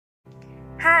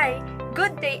Hi!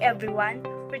 Good day everyone!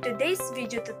 For today's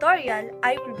video tutorial,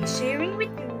 I will be sharing with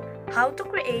you how to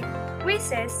create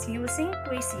quizzes using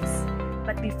Quizizz.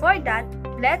 But before that,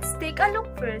 let's take a look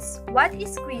first what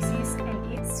is Quizizz and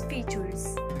its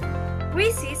features.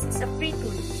 Quizizz is a free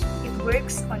tool. It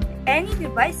works on any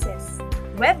devices,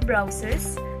 web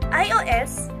browsers,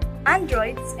 iOS,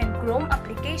 Androids, and Chrome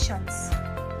applications.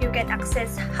 You can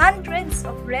access hundreds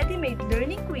of ready-made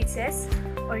learning quizzes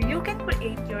or you can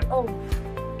create your own.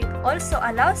 It also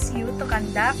allows you to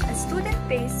conduct a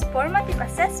student-based formative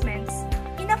assessments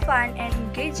in a fun and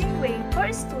engaging way for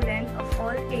a student of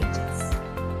all ages.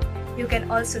 You can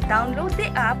also download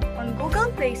the app on Google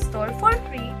Play Store for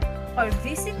free or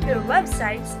visit their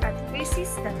websites at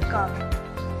quizizz.com.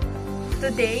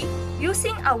 Today,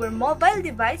 using our mobile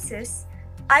devices,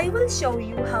 I will show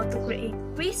you how to create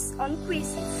quiz on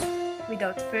Quizizz.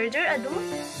 Without further ado,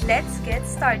 let's get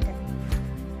started.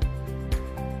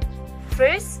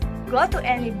 First, go to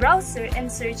any browser and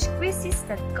search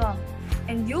quizizz.com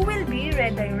and you will be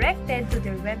redirected to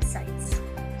their websites.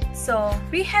 So,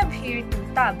 we have here two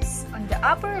tabs. On the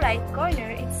upper right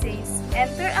corner, it says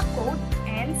enter a code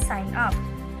and sign up.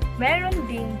 Meron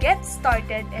ding get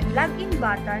started and login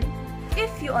button if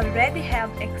you already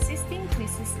have existing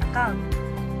Quizizz account.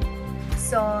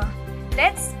 So,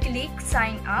 let's click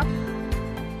sign up.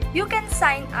 You can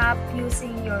sign up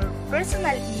using your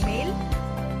personal email,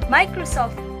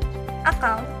 Microsoft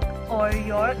account, or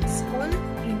your school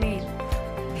email.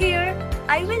 Here,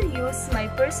 I will use my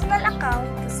personal account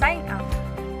to sign up.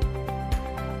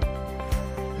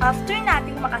 After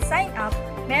nating maka-sign up,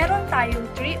 meron tayong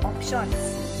 3 options.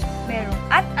 Merong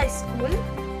at a school,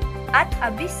 at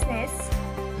a business,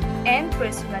 and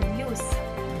personal use.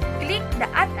 Click the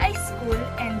at a school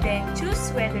and then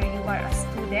choose whether you are a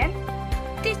student,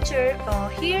 teacher, or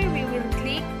here we will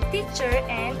click teacher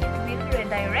and it will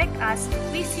redirect us to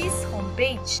Quizizz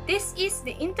homepage. This is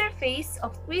the interface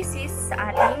of Quizizz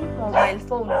sa ating mobile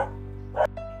phone.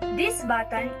 This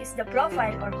button is the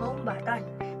profile or home button.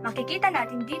 Makikita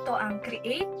natin dito ang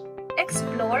create,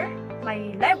 explore,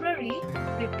 my library,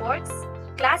 reports,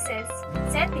 classes,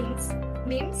 settings,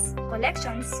 memes,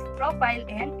 collections, profile,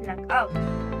 and logout.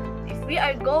 If we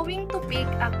are going to pick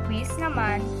a quiz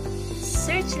naman,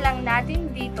 search lang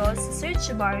natin dito sa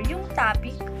search bar yung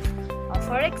topic.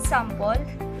 For example,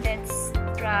 let's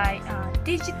try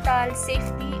digital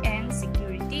safety and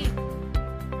security.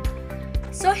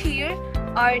 So here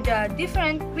are the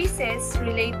different quizzes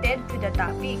related to the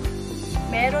topic.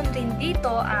 Meron rin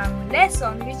dito ang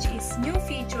lesson which is new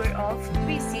feature of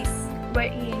Quizizz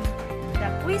wherein the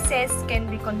quizzes can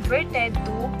be converted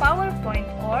to PowerPoint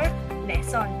or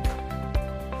lesson.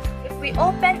 If we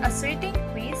open a certain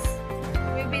quiz,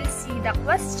 we will see the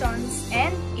questions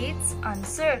and its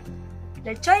answer.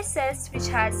 The choices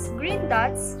which has green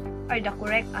dots are the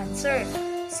correct answer.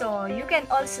 So you can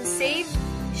also save,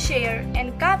 share,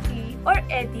 and copy or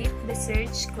edit the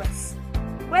search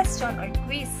question or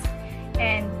quiz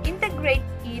and integrate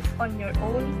it on your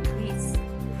own quiz.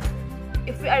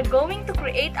 If we are going to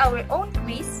create our own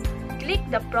quiz, click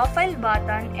the profile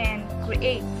button and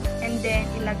create. And then,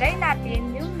 ilagay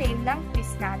natin yung name ng quiz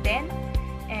natin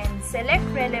and select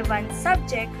relevant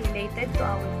subject related to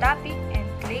our topic and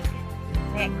click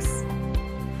next.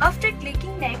 After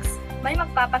clicking next, may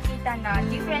magpapakita na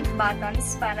different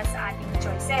buttons para sa ating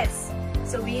choices.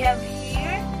 So, we have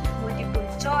here multiple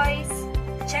choice,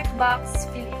 checkbox,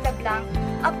 fill in the blank,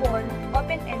 a ball,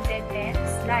 open-ended, and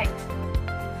slide.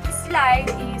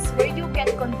 Slide is where you can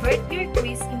convert your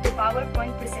quiz into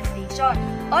PowerPoint presentation.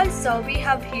 Also, we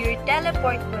have here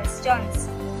teleport questions.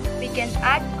 We can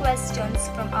add questions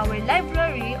from our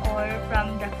library or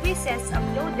from the quizzes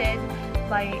uploaded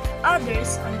by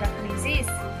others on the Quizizz.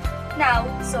 Now,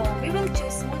 so we will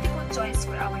choose multiple choice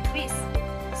for our quiz.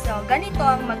 So, ganito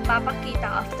ang magpapakita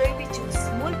after we choose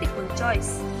multiple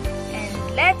choice. And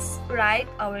let's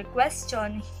write our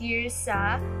question here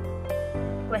sa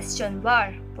question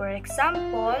bar. For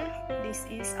example, this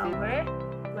is our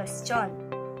question.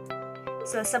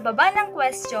 So, sa baba ng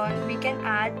question, we can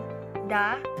add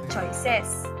the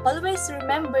choices. Always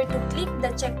remember to click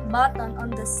the check button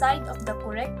on the side of the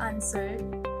correct answer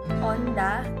on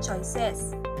the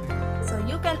choices. So,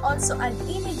 you can also add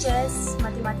images,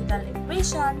 mathematical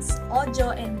equations,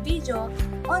 audio, and video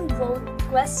on both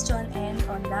question and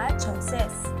on the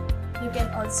choices. You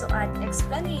can also add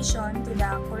explanation to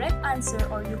the correct answer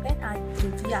or you can add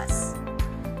trivias.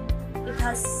 It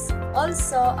has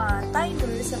also a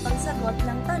timer sa pagsagot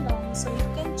ng tanong so you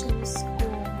can choose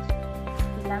kung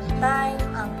ilang time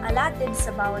ang allotted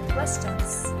sa bawat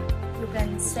questions. You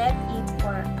can set it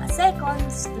for a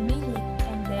seconds to minute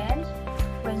and then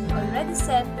when you already already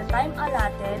set the time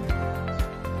allotted,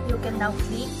 you can now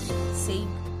click Save.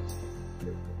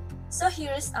 So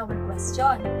here's our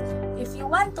question. If you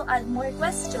want to add more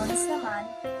questions naman,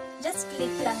 just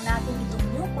click lang natin itong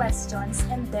new questions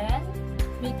and then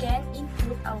we can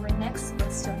input our next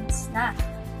questions na.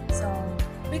 So,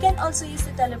 we can also use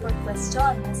the teleport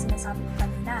question na sinasabi ko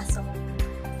kanina. So,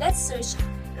 let's search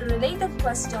related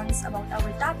questions about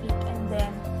our topic and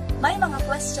then may mga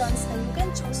questions na you can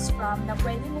choose from na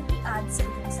pwede mo i-add sa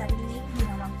iyong sariling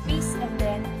ginawang quiz and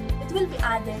then it will be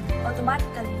added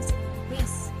automatically sa iyong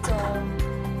quiz. So,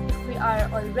 if we are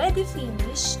already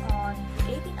finished on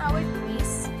creating our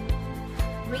quiz,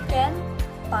 we can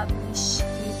publish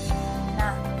it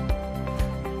na.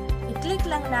 I-click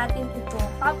lang natin itong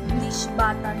publish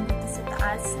button dito sa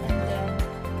taas and then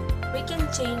we can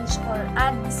change or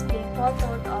add display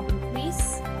photo to our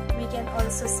quiz. We can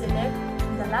also select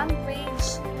the language,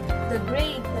 the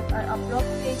grade that are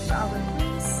appropriate for our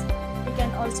quiz. We can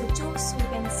also choose, we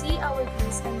can see our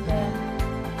quiz and then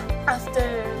after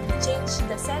we change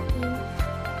the setting,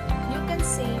 you can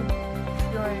save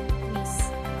your quiz.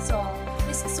 So,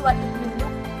 this is what it will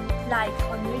look like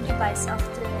on your device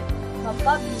after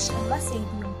ma-publish and ma-save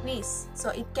yung quiz. So,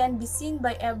 it can be seen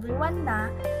by everyone na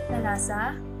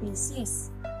nasa Quizizz.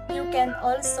 You can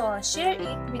also share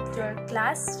it with your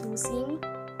class using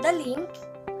the link.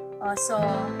 So,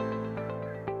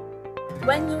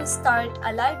 when you start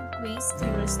a live quiz to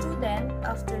your student,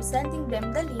 after sending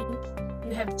them the link,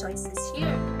 you have choices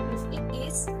here. If it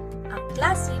is a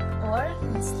classic or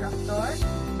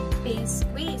instructor-based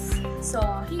quiz. So,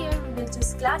 here we will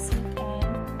choose classic and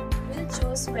we'll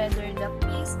choose whether the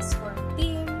quiz is for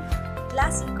team,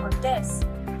 classic, or test.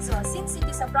 So, since it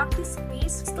is a practice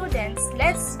quiz, students,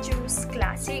 let's choose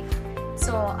classic.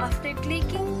 So, after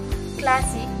clicking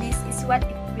classic, this is what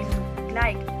it will look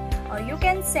like. You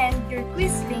can send your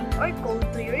quiz link or code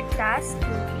to your class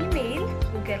through email,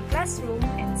 Google Classroom,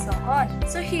 and so on.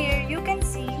 So here, you can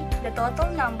see the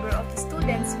total number of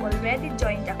students who already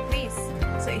joined the quiz.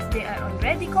 So if they are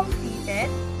already completed,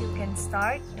 you can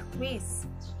start the quiz.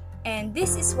 And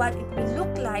this is what it will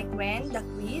look like when the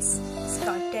quiz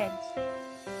started.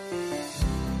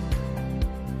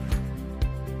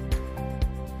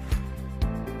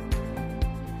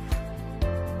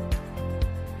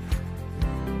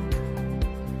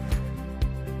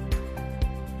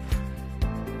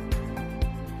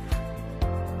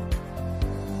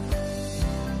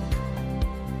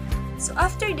 So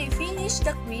after they finish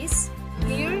the quiz,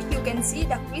 here you can see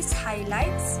the quiz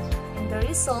highlights and the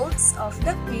results of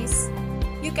the quiz.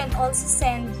 You can also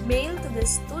send mail to the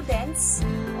students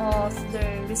of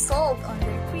the result on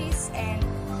their quiz and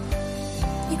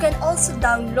you can also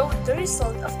download the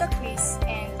result of the quiz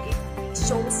and it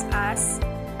shows us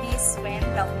this when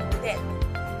downloaded.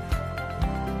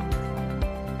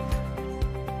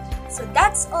 So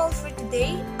that's all for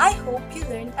today. I hope you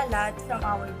learned a lot from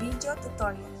our video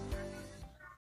tutorial.